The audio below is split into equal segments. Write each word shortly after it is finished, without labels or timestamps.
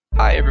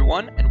Hi,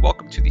 everyone, and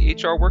welcome to the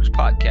HR Works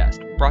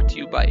podcast, brought to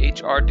you by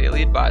HR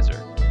Daily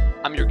Advisor.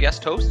 I'm your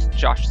guest host,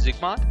 Josh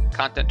Zigmond,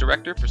 Content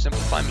Director for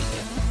Simplify Media.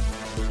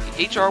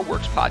 The HR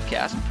Works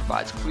podcast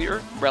provides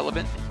clear,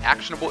 relevant, and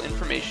actionable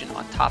information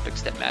on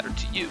topics that matter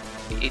to you,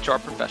 the HR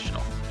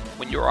professional.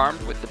 When you're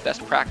armed with the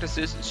best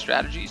practices and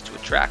strategies to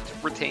attract,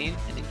 retain,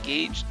 and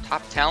engage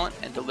top talent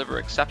and deliver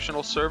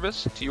exceptional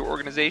service to your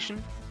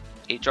organization,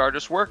 HR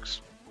just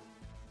works.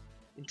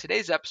 In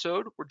today's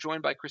episode, we're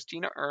joined by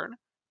Christina Earn,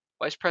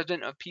 Vice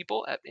President of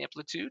People at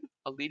Amplitude,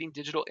 a leading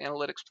digital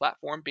analytics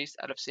platform based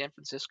out of San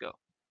Francisco.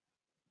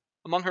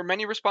 Among her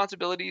many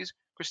responsibilities,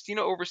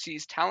 Christina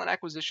oversees talent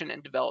acquisition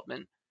and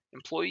development,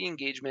 employee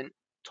engagement,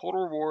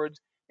 total rewards,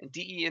 and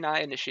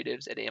DE&I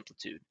initiatives at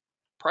Amplitude.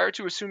 Prior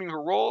to assuming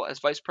her role as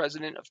Vice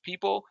President of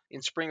People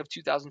in spring of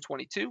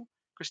 2022,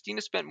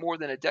 Christina spent more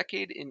than a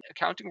decade in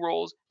accounting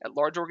roles at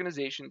large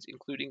organizations,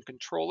 including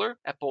controller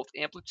at both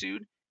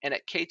Amplitude and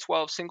at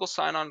K-12 single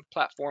sign-on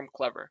platform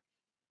Clever.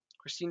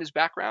 Christina's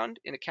background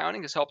in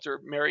accounting has helped her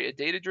marry a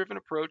data-driven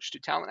approach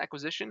to talent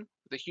acquisition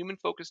with a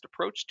human-focused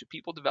approach to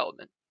people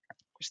development.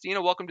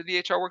 Christina, welcome to the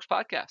HR Works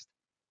podcast.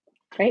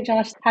 Great,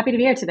 Josh. Happy to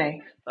be here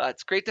today.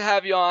 It's great to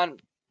have you on.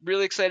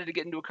 Really excited to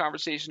get into a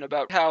conversation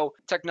about how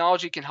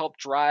technology can help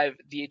drive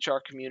the HR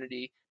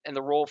community and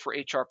the role for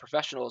HR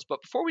professionals.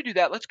 But before we do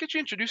that, let's get you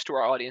introduced to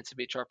our audience of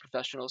HR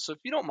professionals. So if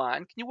you don't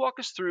mind, can you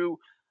walk us through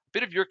a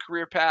bit of your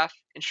career path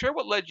and share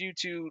what led you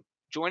to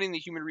joining the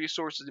human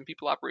resources and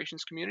people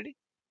operations community?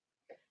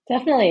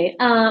 Definitely.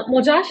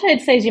 Well, Josh,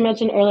 I'd say, as you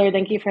mentioned earlier,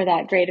 thank you for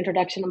that great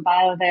introduction and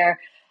bio there.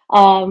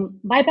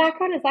 My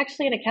background is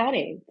actually in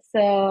accounting.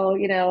 So,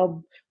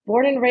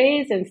 born and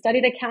raised and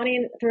studied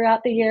accounting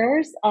throughout the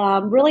years,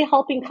 really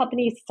helping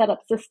companies set up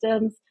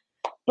systems,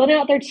 building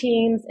out their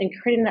teams, and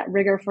creating that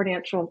rigor for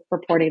financial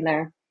reporting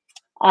there.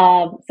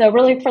 So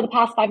really for the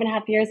past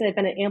 5.5 years that I've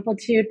been at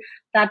Amplitude,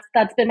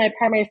 that's been my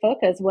primary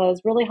focus, was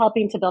really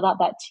helping to build out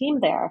that team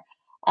there.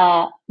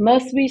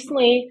 Most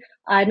recently,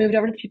 I moved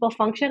over to the people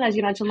function, as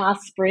you mentioned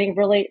last spring,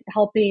 really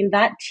helping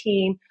that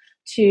team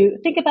to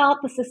think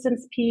about the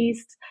systems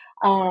piece,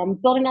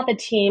 building out the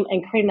team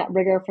and creating that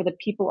rigor for the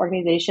people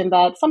organization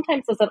that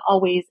sometimes doesn't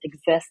always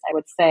exist, I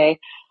would say.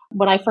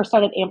 When I first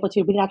started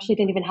Amplitude, we actually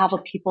didn't even have a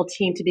people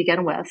team to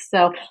begin with.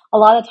 So a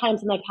lot of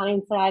times on the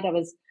accounting side, I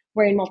was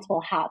wearing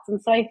multiple hats.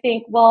 And so I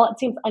think, it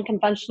seems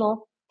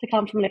unconventional to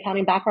come from an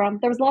accounting background.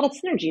 There was a lot of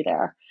synergy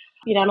there.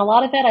 And a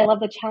lot of it, I love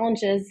the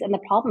challenges and the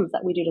problems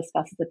that we do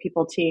discuss as a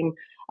people team.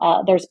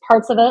 There's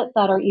parts of it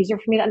that are easier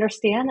for me to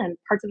understand and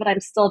parts of it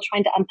I'm still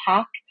trying to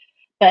unpack.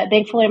 But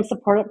thankfully, I'm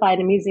supported by an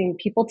amazing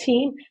people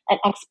team and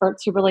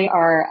experts who really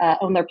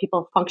own their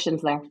people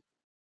functions there.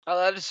 Oh,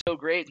 that is so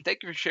great. And thank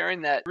you for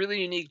sharing that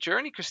really unique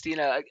journey,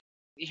 Christina.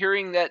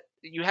 Hearing that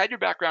you had your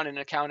background in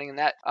accounting and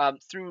that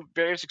through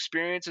various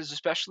experiences,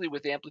 especially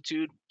with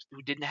Amplitude,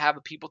 who didn't have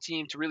a people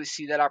team, to really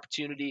see that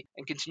opportunity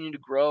and continue to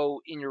grow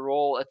in your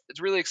role.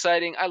 It's really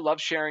exciting. I love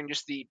sharing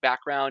just the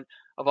background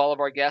of all of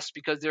our guests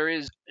because there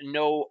is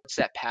no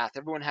set path.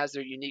 Everyone has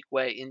their unique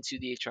way into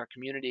the HR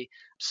community.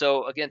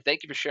 So again,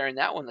 thank you for sharing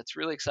that one. That's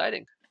really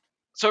exciting.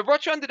 So I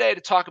brought you on today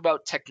to talk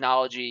about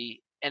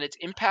technology and its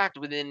impact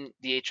within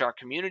the HR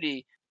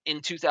community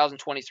in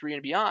 2023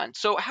 and beyond.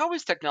 So how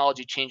is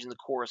technology changing the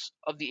course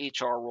of the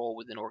HR role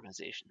within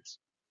organizations?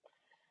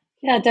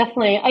 Yeah,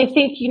 definitely. I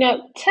think,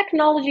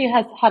 technology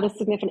has had a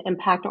significant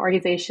impact on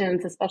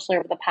organizations, especially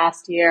over the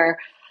past year.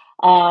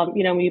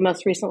 We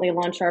most recently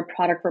launched our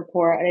product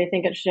report, and I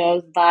think it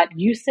shows that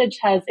usage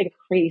has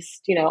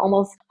increased,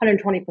 almost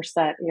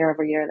 120% year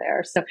over year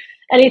there. So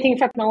anything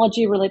from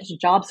technology related to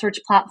job search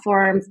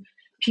platforms,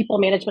 people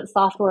management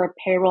software,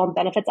 payroll and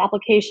benefits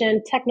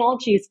application,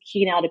 technology is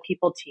key now to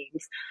people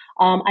teams.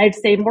 I'd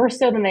say more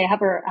so than they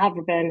ever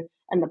been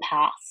in the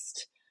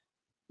past.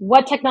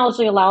 What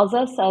technology allows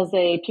us as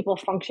a people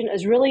function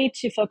is really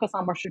to focus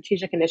on more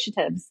strategic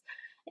initiatives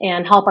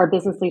and help our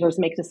business leaders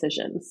make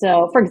decisions.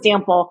 So, for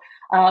example,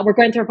 we're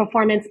going through a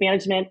performance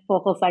management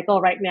focal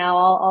cycle right now,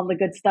 all the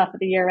good stuff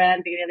at the year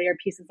end, beginning of the year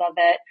pieces of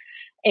it.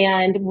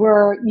 And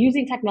we're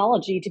using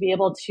technology to be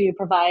able to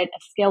provide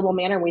a scalable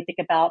manner when we think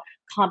about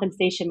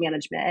compensation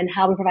management and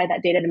how we provide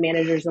that data to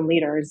managers and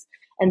leaders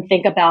and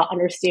think about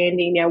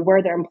understanding,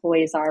 where their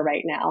employees are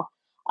right now.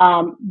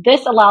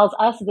 This allows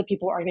us as a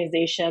people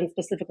organization,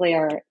 specifically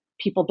our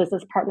people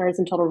business partners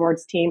and total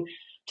rewards team,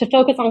 to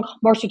focus on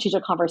more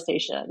strategic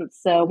conversations.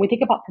 So when we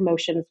think about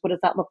promotions, what does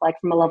that look like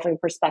from a leveling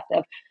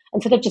perspective?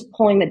 Instead of just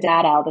pulling the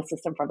data out of the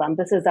system for them,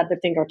 this is at the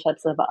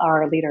fingertips of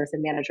our leaders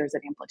and managers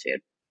at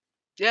Amplitude.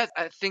 Yeah,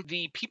 I think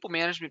the people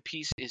management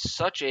piece is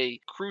such a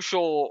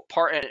crucial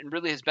part and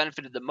really has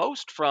benefited the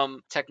most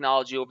from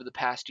technology over the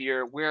past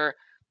year, where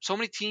so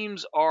many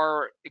teams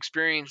are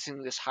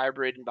experiencing this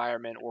hybrid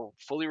environment or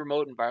fully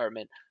remote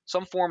environment,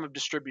 some form of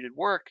distributed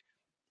work.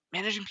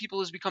 Managing people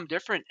has become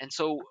different. And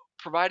so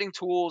providing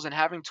tools and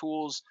having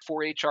tools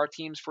for HR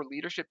teams, for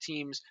leadership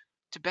teams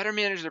to better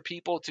manage their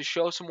people, to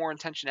show some more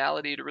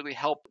intentionality, to really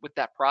help with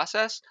that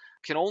process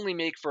can only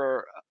make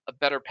for a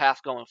better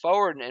path going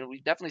forward. And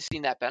we've definitely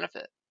seen that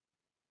benefit.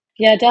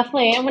 Yeah,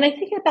 definitely. And when I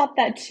think about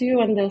that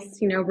too, in this,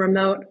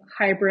 remote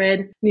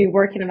hybrid new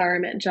working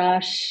environment,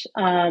 Josh,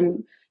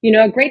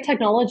 a great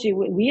technology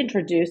we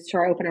introduced to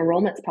our open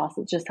enrollments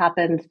process just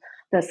happened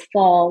this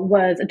fall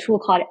was a tool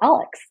called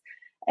Alex.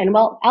 And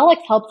what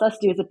Alex helps us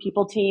do as a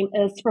people team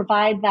is to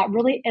provide that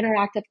really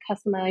interactive,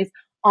 customized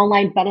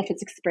online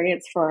benefits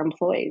experience for our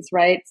employees,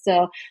 right?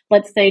 So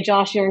let's say,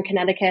 Josh, you're in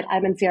Connecticut,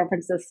 I'm in San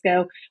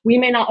Francisco. We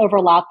may not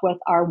overlap with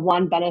our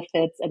one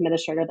benefits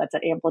administrator that's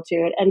at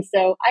Amplitude. And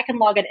so I can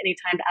log in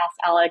anytime to ask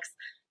Alex,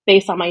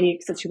 based on my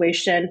unique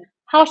situation,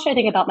 how should I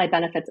think about my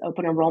benefits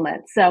open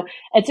enrollment? So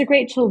it's a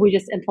great tool. We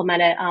just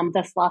implemented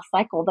this last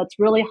cycle that's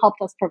really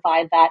helped us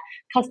provide that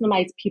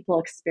customized people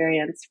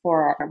experience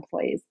for our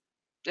employees.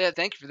 Yeah,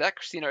 thank you for that,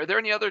 Christina. Are there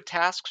any other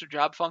tasks or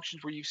job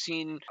functions where you've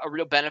seen a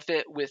real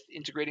benefit with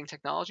integrating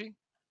technology?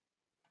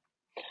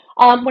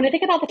 When I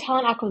think about the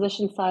talent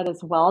acquisition side as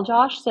well,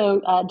 Josh,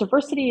 so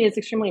diversity is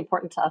extremely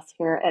important to us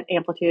here at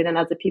Amplitude and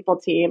as a people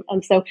team.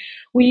 And so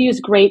we use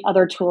great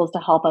other tools to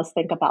help us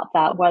think about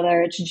that,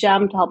 whether it's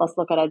GEM to help us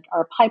look at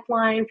our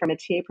pipeline from a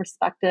TA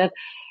perspective,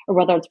 or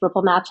whether it's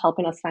Ripple Match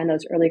helping us find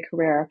those early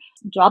career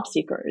job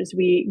seekers.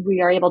 We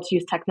are able to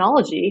use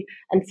technology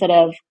instead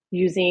of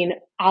using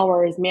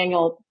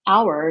manual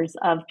hours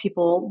of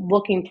people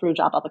looking through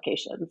job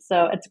applications.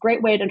 So it's a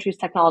great way to introduce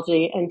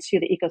technology into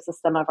the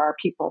ecosystem of our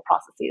people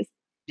processes.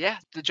 Yeah,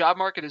 the job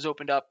market has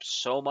opened up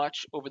so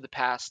much over the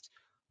past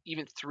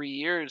even 3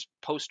 years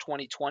post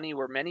 2020,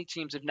 where many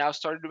teams have now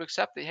started to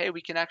accept that, hey,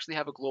 we can actually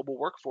have a global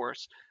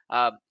workforce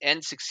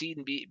and succeed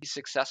and be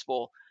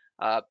successful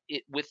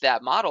with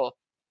that model.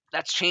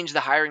 That's changed the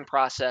hiring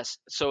process.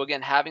 So,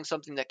 again, having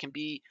something that can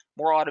be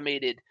more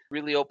automated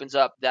really opens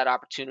up that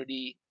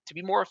opportunity to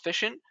be more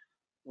efficient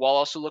while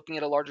also looking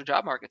at a larger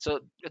job market. So,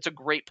 it's a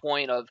great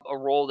point of a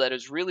role that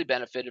has really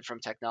benefited from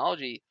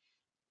technology.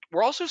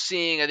 We're also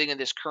seeing, I think, in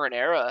this current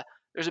era,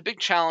 there's a big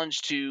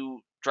challenge to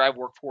drive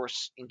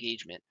workforce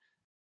engagement,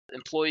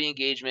 employee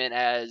engagement.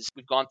 As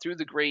we've gone through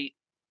the great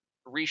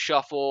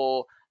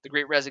reshuffle, the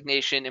great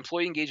resignation,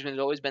 employee engagement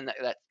has always been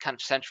that kind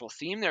of central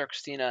theme there,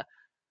 Christina.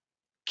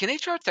 Can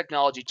HR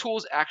technology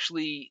tools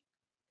actually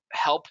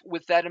help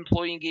with that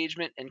employee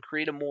engagement and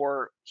create a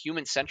more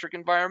human centric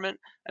environment?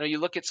 I know you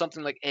look at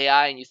something like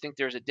AI and you think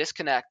there's a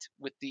disconnect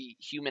with the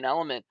human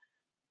element,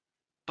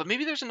 but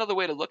maybe there's another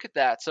way to look at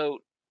that. So,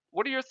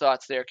 what are your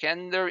thoughts there?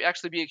 Can there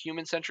actually be a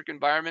human centric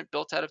environment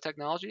built out of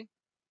technology?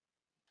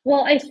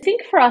 Well, I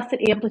think for us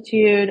at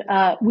Amplitude,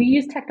 we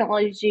use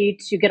technology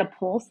to get a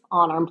pulse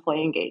on our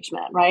employee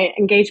engagement, right?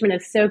 Engagement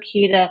is so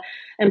key to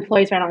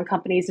employees right on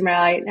companies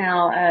right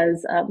now,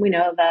 as we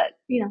know that,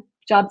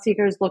 job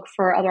seekers look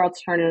for other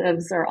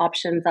alternatives or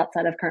options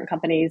outside of current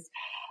companies.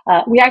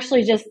 We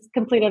actually just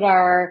completed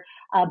our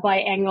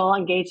biannual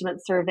engagement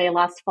survey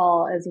last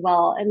fall as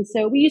well. And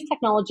so we use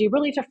technology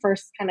really to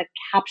first kind of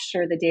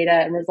capture the data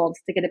and results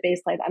to get a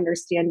baseline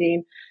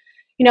understanding,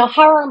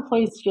 how are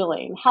employees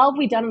feeling? How have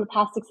we done in the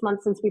past 6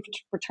 months since we've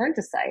returned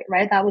to site,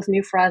 right? That was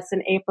new for us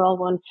in April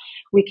when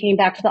we came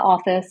back to the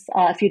office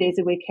a few days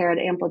a week here at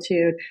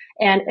Amplitude.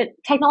 And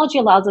technology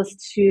allows us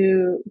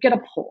to get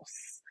a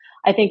pulse.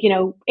 I think,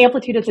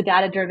 Amplitude is a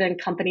data driven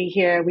company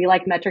here. We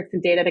like metrics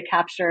and data to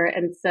capture.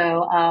 And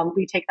so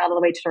we take that all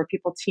the way to our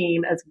people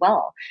team as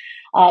well.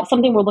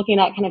 Something we're looking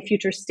at kind of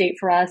future state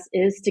for us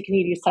is to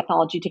continue to use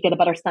technology to get a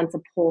better sense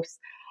of pulse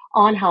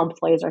on how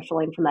employees are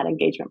feeling from that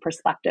engagement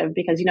perspective,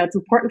 because it's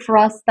important for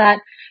us that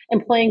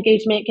employee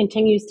engagement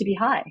continues to be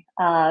high.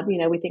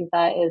 We think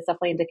that is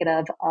definitely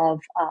indicative of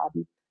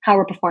how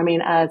we're performing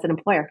as an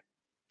employer.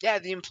 Yeah,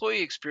 the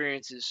employee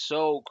experience is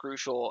so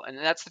crucial, and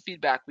that's the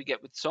feedback we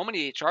get with so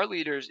many HR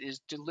leaders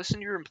is to listen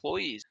to your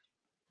employees,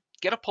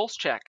 get a pulse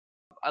check.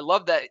 I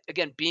love that,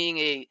 again, being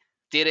a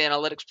data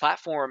analytics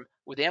platform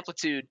with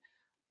Amplitude,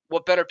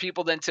 what better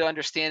people than to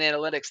understand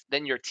analytics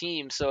than your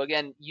team? So,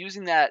 again,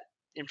 using that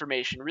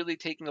information, really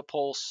taking a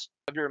pulse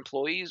of your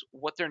employees,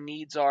 what their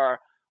needs are,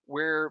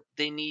 where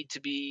they need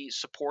to be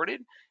supported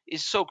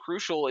is so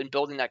crucial in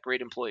building that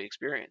great employee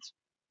experience.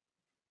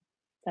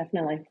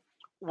 Definitely.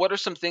 What are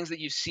some things that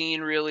you've seen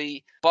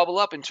really bubble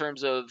up in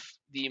terms of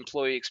the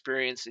employee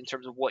experience, in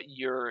terms of what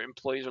your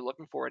employees are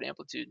looking for at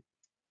Amplitude?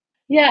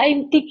 Yeah,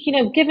 I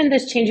think, given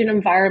this changing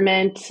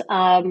environment,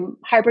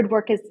 hybrid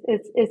work is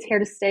here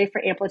to stay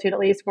for Amplitude. At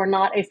least we're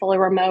not a fully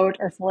remote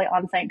or fully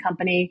on-site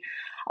company.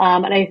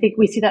 And I think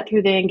we see that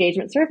through the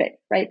engagement survey,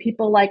 right?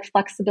 People like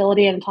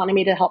flexibility and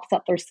autonomy to help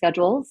set their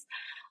schedules.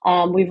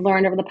 We've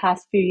learned over the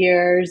past few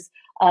years,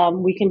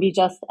 we can be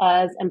just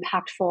as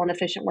impactful and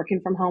efficient working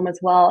from home as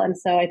well. And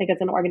so I think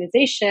as an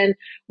organization,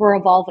 we're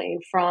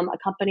evolving from a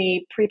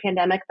company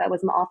pre-pandemic that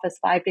was in the office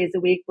 5 days a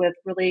week with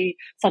really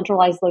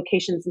centralized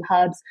locations and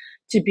hubs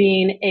to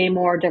being a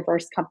more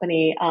diverse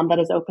company that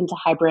is open to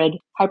hybrid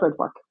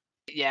work.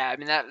 Yeah, I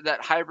mean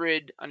that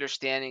hybrid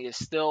understanding is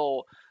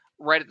still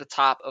right at the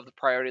top of the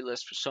priority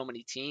list for so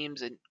many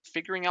teams, and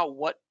figuring out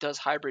what does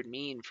hybrid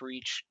mean for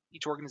each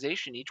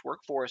organization, each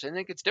workforce. I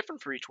think it's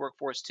different for each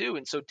workforce too.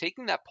 And so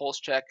taking that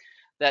pulse check,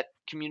 that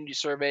community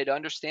survey to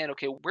understand,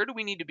 okay, where do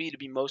we need to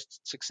be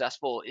most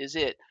successful? Is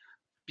it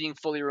being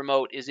fully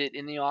remote? Is it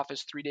in the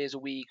office 3 days a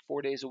week,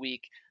 4 days a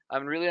week?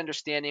 Really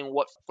understanding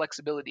what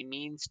flexibility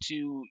means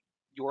to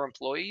your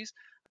employees.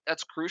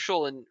 That's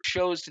crucial and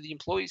shows to the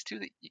employees too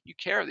that you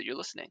care, that you're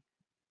listening.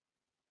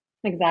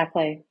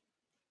 Exactly.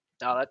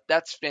 Now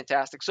that's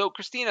fantastic. So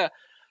Christina,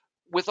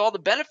 with all the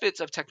benefits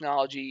of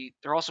technology,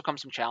 there also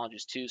comes some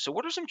challenges too. So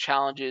what are some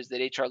challenges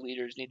that HR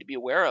leaders need to be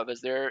aware of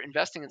as they're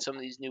investing in some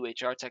of these new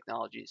HR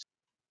technologies?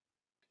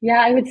 Yeah,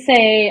 I would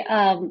say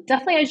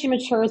definitely as you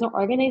mature as an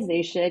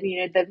organization,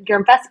 your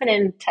investment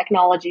in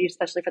technology,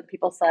 especially for the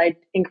people side,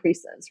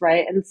 increases,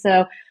 right? And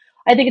so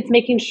I think it's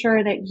making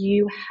sure that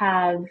you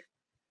have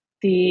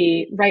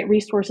the right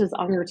resources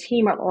on your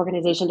team or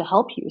organization to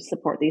help you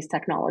support these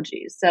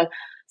technologies. So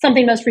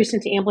something most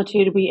recent to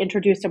Amplitude, we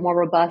introduced a more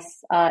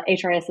robust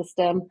HRIS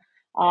system,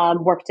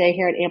 Workday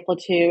here at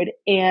Amplitude.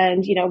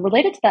 And,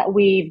 related to that,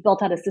 we've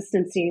built out a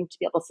systems team to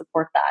be able to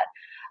support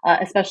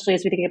that, especially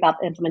as we think about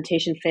the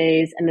implementation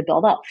phase and the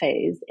build up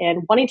phase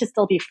and wanting to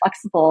still be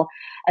flexible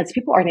as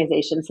people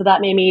organizations. So that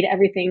may mean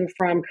everything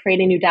from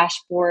creating new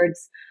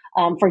dashboards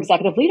for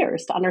executive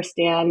leaders to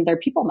understand their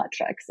people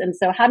metrics. And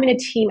so having a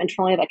team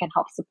internally that can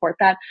help support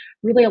that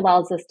really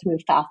allows us to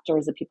move faster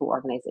as a people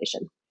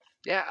organization.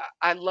 Yeah,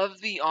 I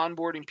love the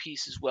onboarding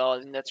piece as well. I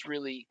think that's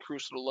really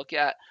crucial to look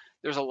at.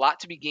 There's a lot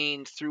to be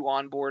gained through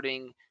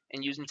onboarding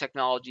and using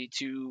technology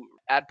to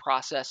add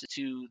process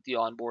to the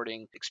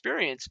onboarding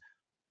experience.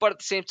 But at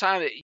the same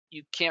time,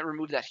 you can't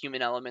remove that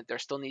human element. There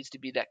still needs to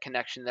be that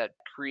connection, that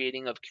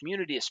creating of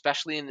community,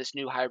 especially in this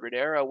new hybrid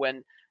era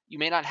when you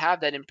may not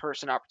have that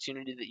in-person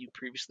opportunity that you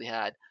previously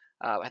had.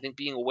 I think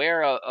being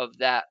aware of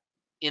that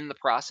in the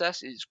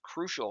process is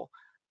crucial.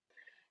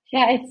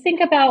 Yeah, I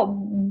think about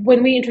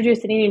when we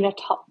introduce any new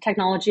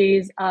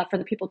technologies for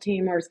the people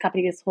team or as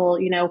company as a whole,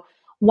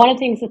 one of the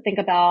things to think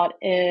about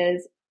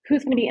is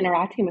who's going to be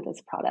interacting with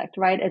this product,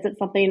 right? Is it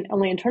something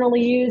only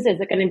internally used? Is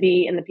it going to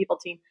be in the people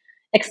team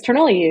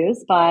externally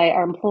used by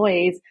our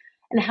employees?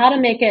 And how to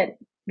make it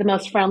the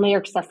most friendly or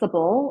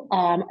accessible?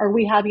 Or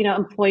we have,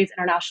 employees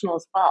international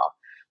as well.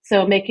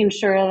 So making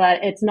sure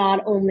that it's not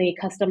only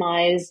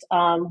customized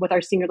with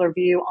our singular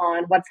view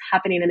on what's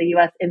happening in the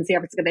U.S. in San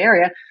Francisco Bay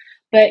Area,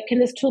 but can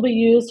this tool be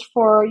used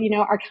for,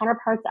 our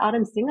counterparts out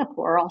in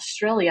Singapore or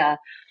Australia?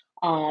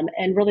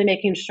 And really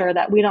making sure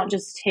that we don't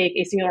just take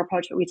a singular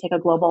approach, but we take a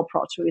global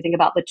approach when we think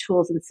about the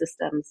tools and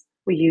systems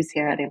we use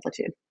here at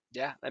Amplitude.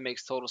 Yeah, that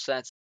makes total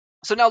sense.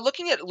 So now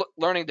looking at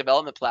learning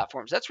development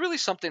platforms, that's really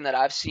something that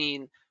I've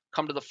seen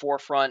come to the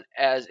forefront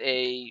as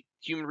a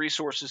human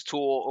resources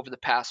tool over the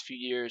past few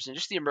years and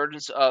just the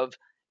emergence of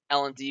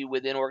L&D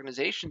within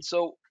organizations.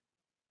 So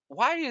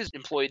why is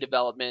employee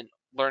development,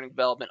 learning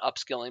development,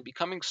 upskilling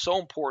becoming so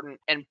important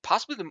and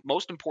possibly the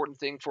most important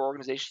thing for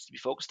organizations to be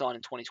focused on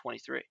in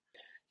 2023?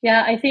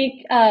 Yeah, I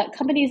think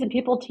companies and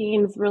people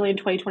teams really in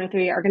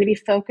 2023 are going to be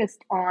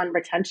focused on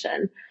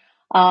retention.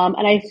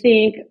 And I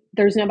think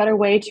there's no better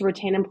way to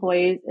retain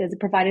employees is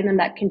providing them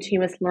that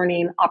continuous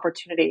learning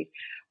opportunity,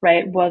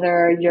 right?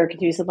 Whether you're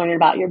continuously learning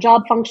about your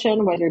job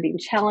function, whether you're being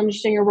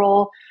challenged in your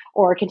role,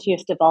 or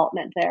continuous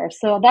development there.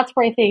 So that's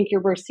where I think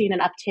we're seeing an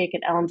uptake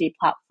in L&D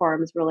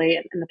platforms really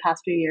in the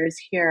past few years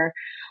here.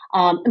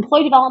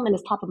 Employee development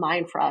is top of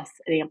mind for us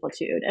at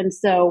Amplitude. And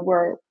so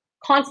we're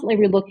constantly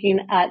relooking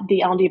at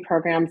the L&D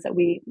programs that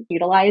we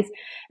utilize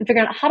and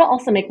figuring out how to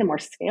also make them more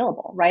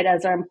scalable, right?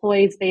 As our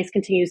employees base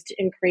continues to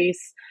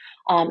increase,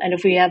 and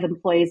if we have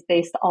employees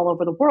based all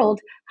over the world,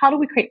 how do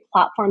we create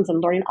platforms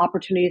and learning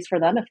opportunities for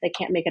them if they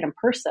can't make it in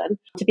person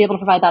to be able to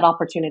provide that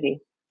opportunity?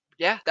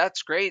 Yeah,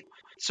 that's great.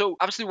 So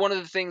obviously one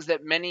of the things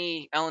that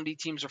many L&D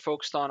teams are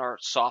focused on are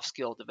soft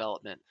skill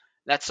development.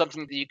 That's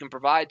something that you can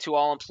provide to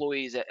all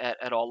employees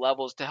at all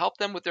levels to help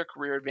them with their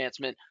career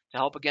advancement, to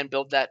help again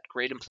build that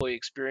great employee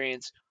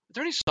experience. Are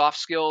there any soft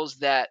skills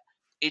that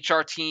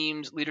HR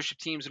teams, leadership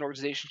teams, and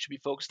organizations should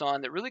be focused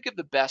on that really give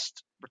the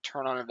best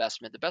return on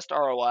investment, the best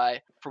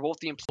ROI for both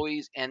the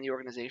employees and the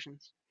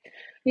organizations?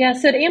 Yeah,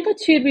 so at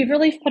Amplitude, we've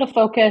really put a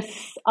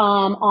focus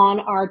on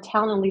our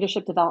talent and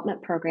leadership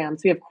development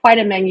programs. We have quite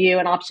a menu,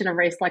 an option of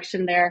race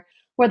selection there.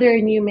 Whether you're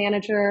a new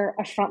manager,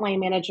 a frontline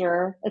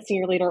manager, a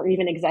senior leader, or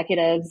even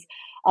executives,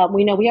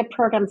 we know we have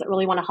programs that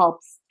really want to help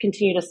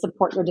continue to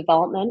support your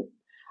development.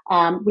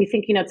 We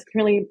think it's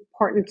really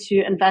important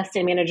to invest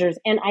in managers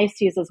and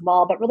ICs as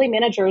well, but really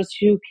managers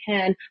who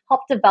can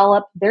help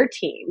develop their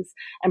teams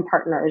and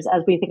partners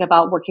as we think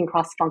about working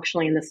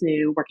cross-functionally in this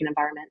new working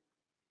environment.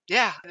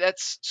 Yeah,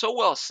 that's so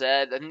well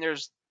said. I mean,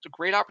 there's a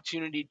great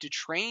opportunity to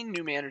train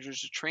new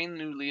managers, to train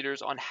new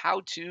leaders on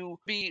how to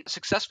be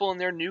successful in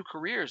their new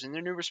careers and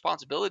their new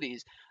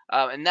responsibilities.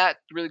 And that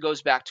really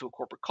goes back to a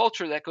corporate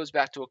culture. That goes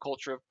back to a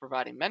culture of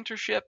providing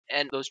mentorship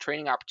and those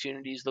training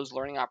opportunities, those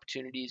learning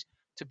opportunities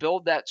to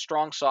build that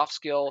strong soft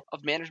skill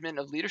of management,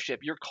 of leadership.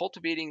 You're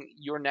cultivating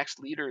your next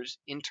leaders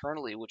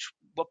internally, which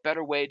what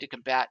better way to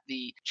combat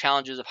the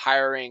challenges of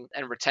hiring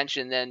and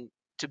retention than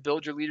to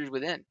build your leaders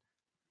within?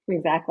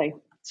 Exactly.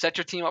 Set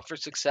your team up for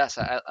success.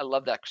 I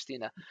love that,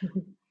 Christina.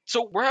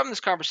 So we're having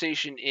this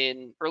conversation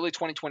in early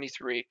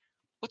 2023.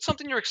 what's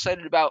something you're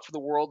excited about for the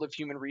world of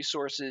human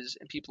resources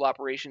and people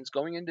operations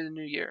going into the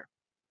new year?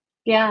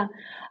 Yeah.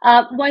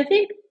 Well, I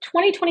think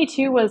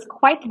 2022 was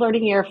quite the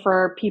learning year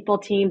for people,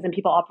 teams, and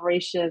people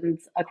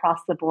operations across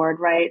the board,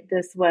 right?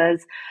 This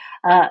was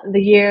the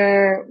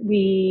year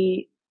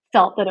we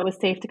felt that it was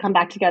safe to come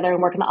back together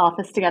and work in the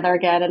office together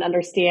again and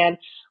understand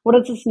what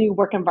does this new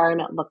work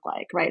environment look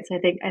like, right? So I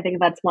think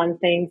that's one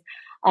thing.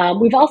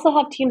 We've also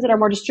have teams that are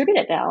more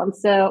distributed now, and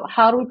so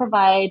how do we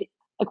provide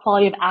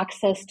equality of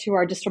access to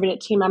our distributed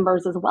team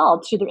members as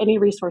well to any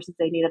resources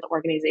they need at the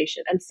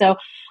organization? And so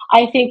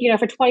I think,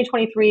 for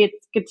 2023,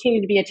 it's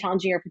continued to be a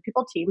challenging year for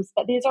people teams,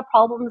 but these are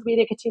problems we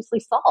need to continuously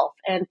solve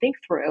and think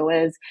through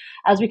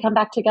as we come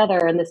back together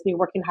in this new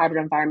working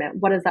hybrid environment.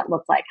 What does that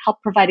look like?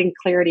 Help providing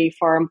clarity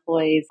for our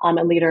employees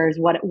and leaders,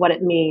 what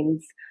it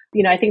means.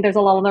 I think there's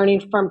a lot of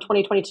learning from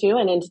 2022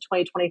 and into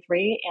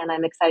 2023, and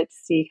I'm excited to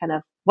see kind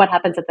of what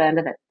happens at the end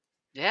of it.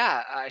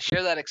 Yeah, I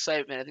share that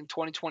excitement. I think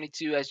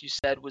 2022, as you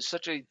said, was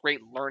such a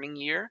great learning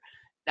year.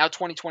 Now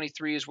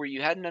 2023 is where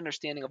you had an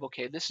understanding of,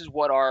 okay, this is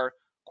what our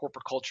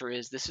corporate culture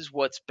is. This is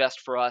what's best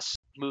for us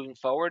moving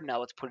forward.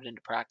 Now let's put it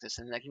into practice.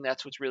 And I think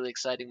that's what's really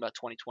exciting about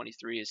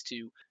 2023 is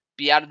to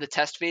be out of the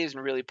test phase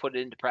and really put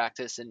it into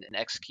practice and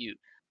execute.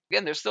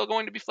 Again, there's still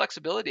going to be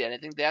flexibility. And I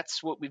think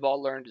that's what we've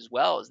all learned as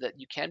well, is that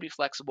you can be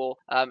flexible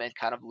and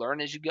kind of learn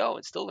as you go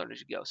and still learn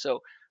as you go.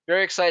 So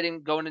very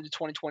exciting going into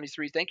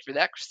 2023. Thank you for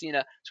that,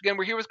 Christina. So again,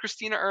 we're here with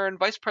Christina Earn,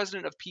 Vice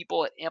President of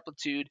People at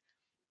Amplitude.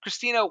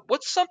 Christina,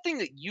 what's something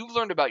that you've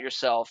learned about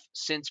yourself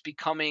since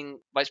becoming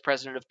Vice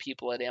President of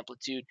People at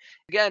Amplitude?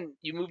 Again,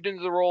 you moved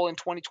into the role in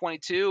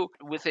 2022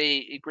 with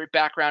a great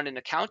background in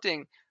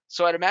accounting.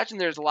 So I'd imagine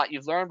there's a lot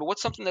you've learned, but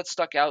what's something that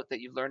stuck out that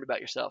you've learned about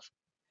yourself?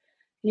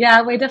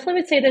 Yeah, we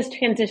definitely would say this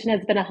transition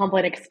has been a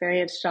humbling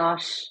experience,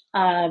 Josh.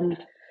 I've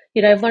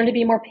learned to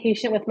be more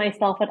patient with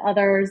myself and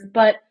others,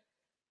 but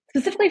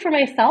specifically for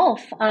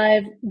myself,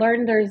 I've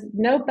learned there's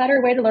no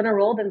better way to learn a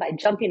role than by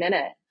jumping in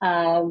it.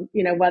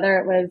 Whether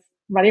it was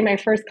running my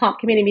first comp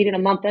committee meeting a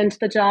month into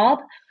the job,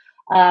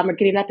 or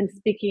getting up and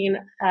speaking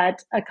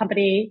at a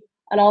company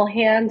at all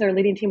hands or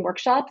leading team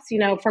workshops.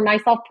 For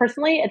myself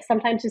personally, it's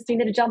sometimes just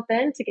needed to jump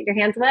in to get your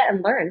hands wet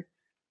and learn.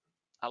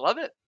 I love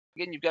it.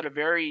 Again, you've got a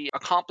very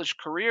accomplished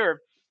career.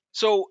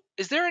 So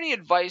is there any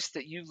advice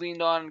that you've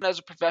leaned on as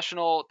a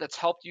professional that's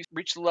helped you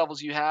reach the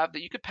levels you have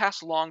that you could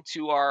pass along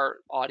to our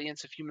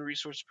audience of human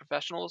resource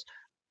professionals?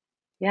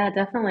 Yeah,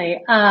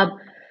 definitely. My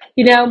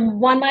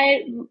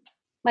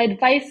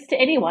advice to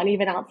anyone,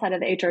 even outside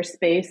of the HR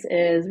space,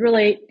 is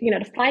really,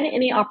 to find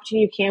any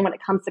opportunity you can when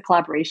it comes to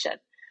collaboration.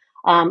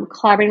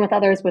 Collaborating with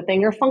others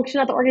within your function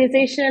at the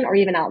organization or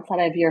even outside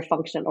of your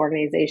function at the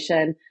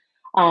organization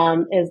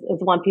is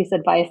one piece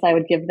of advice I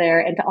would give there,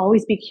 and to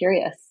always be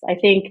curious. I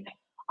think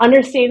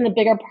understanding the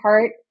bigger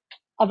part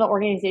of the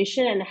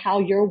organization and how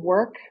your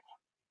work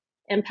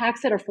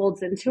impacts it or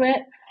folds into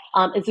it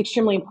is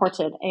extremely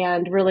important.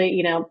 And really,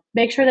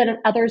 make sure that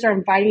others are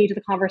inviting you to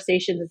the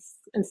conversations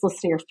and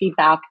soliciting your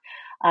feedback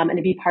and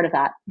to be part of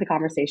the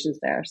conversations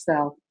there.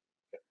 So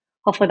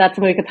hopefully that's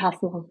something we could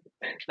pass along.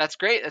 That's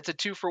great. That's a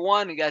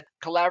 2-for-1. You got to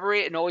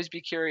collaborate and always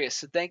be curious.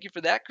 So thank you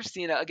for that,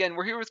 Christina. Again,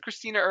 we're here with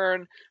Christina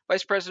Earn,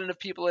 Vice President of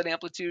People at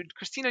Amplitude.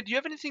 Christina, do you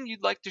have anything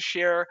you'd like to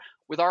share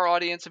with our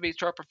audience of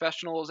HR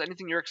professionals?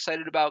 Anything you're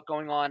excited about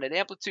going on at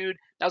Amplitude?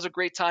 Now's a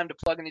great time to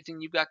plug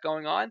anything you've got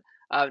going on.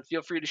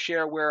 Feel free to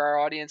share where our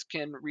audience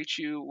can reach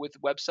you with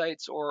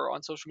websites or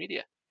on social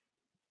media.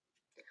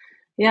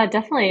 Yeah,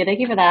 definitely.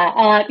 Thank you for that.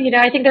 I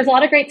think there's a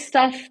lot of great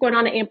stuff going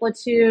on at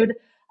Amplitude.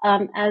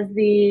 As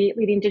the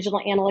leading digital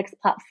analytics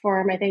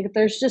platform, I think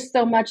there's just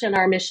so much in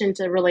our mission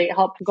to really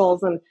help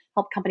goals and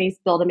help companies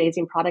build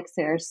amazing products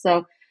there.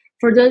 So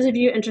for those of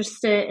you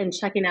interested in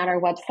checking out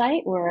our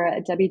website, we're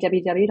at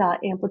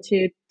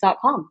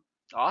www.amplitude.com.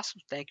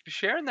 Awesome. Thank you for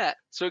sharing that.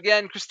 So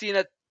again,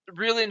 Christina,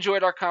 really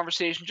enjoyed our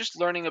conversation, just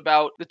learning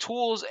about the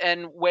tools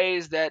and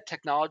ways that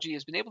technology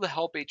has been able to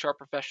help HR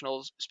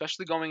professionals,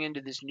 especially going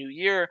into this new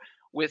year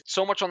with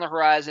so much on the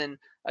horizon.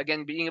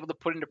 Again, being able to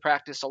put into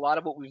practice a lot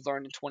of what we've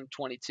learned in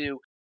 2022.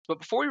 But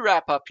before we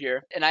wrap up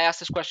here, and I ask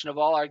this question of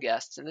all our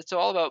guests, and it's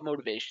all about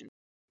motivation.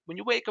 When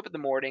you wake up in the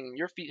morning and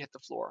your feet hit the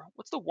floor,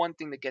 what's the one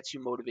thing that gets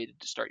you motivated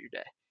to start your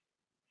day?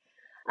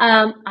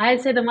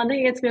 I'd say the one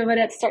thing that gets me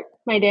motivated to start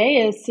my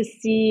day is to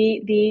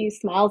see the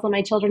smiles on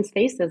my children's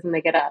faces when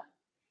they get up.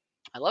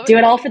 I love it. Do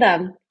it all for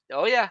them.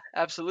 Oh yeah,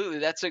 absolutely.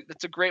 That's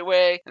a great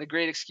way and a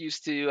great excuse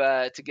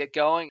to get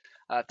going.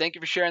 Thank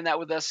you for sharing that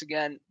with us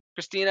again,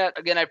 Christina.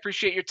 Again, I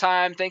appreciate your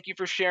time. Thank you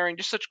for sharing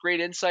just such great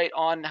insight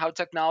on how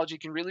technology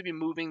can really be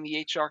moving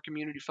the HR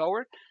community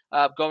forward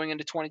going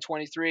into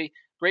 2023.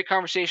 Great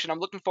conversation. I'm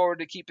looking forward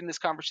to keeping this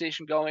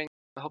conversation going.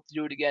 I hope to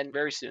do it again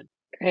very soon.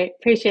 Great.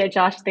 Appreciate it,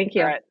 Josh. Thank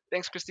you. All right.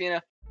 Thanks,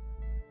 Christina.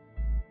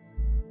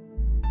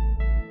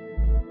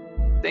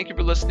 Thank you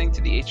for listening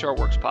to the HR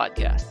Works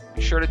podcast.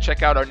 Be sure to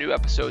check out our new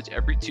episodes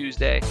every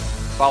Tuesday.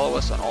 Follow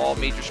us on all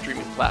major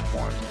streaming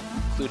platforms,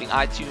 including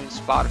iTunes,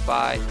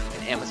 Spotify,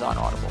 and Amazon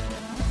Audible.